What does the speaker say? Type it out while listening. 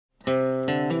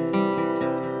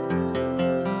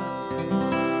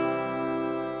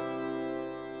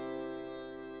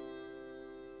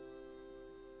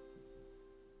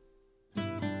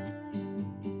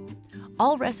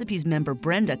Allrecipes member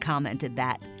Brenda commented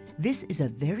that, "This is a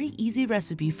very easy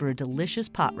recipe for a delicious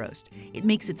pot roast. It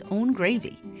makes its own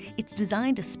gravy. It's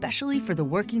designed especially for the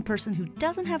working person who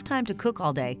doesn't have time to cook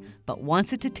all day, but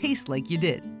wants it to taste like you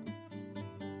did."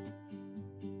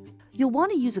 You'll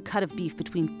want to use a cut of beef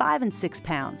between 5 and 6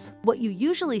 pounds. What you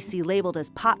usually see labeled as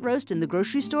pot roast in the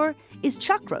grocery store is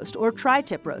chuck roast or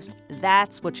tri-tip roast.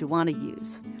 That's what you want to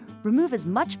use. Remove as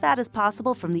much fat as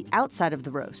possible from the outside of the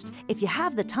roast. If you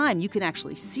have the time, you can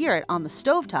actually sear it on the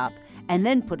stovetop and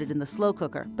then put it in the slow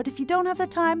cooker. But if you don't have the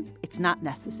time, it's not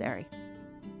necessary.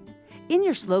 In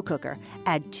your slow cooker,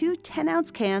 add 2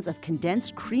 10-ounce cans of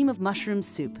condensed cream of mushroom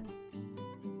soup.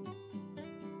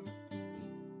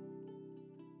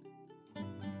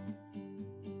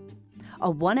 A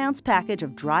 1-ounce package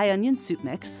of dry onion soup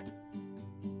mix,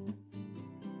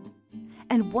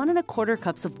 and 1 1/4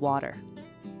 cups of water.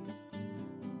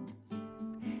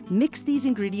 Mix these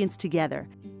ingredients together.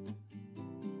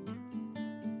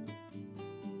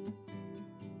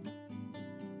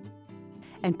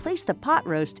 And place the pot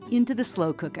roast into the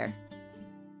slow cooker.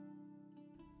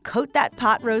 Coat that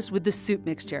pot roast with the soup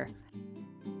mixture.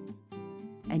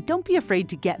 And don't be afraid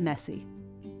to get messy.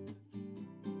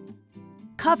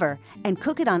 Cover and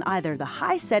cook it on either the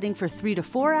high setting for 3 to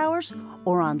 4 hours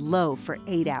or on low for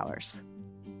 8 hours.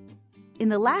 In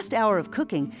the last hour of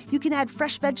cooking, you can add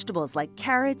fresh vegetables like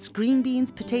carrots, green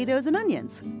beans, potatoes, and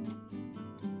onions.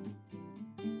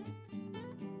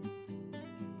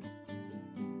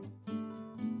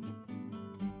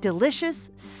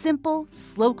 Delicious, simple,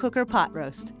 slow cooker pot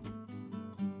roast.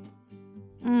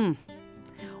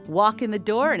 Walk in the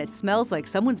door and it smells like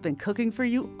someone's been cooking for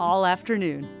you all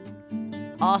afternoon.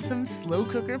 Awesome slow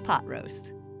cooker pot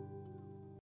roast.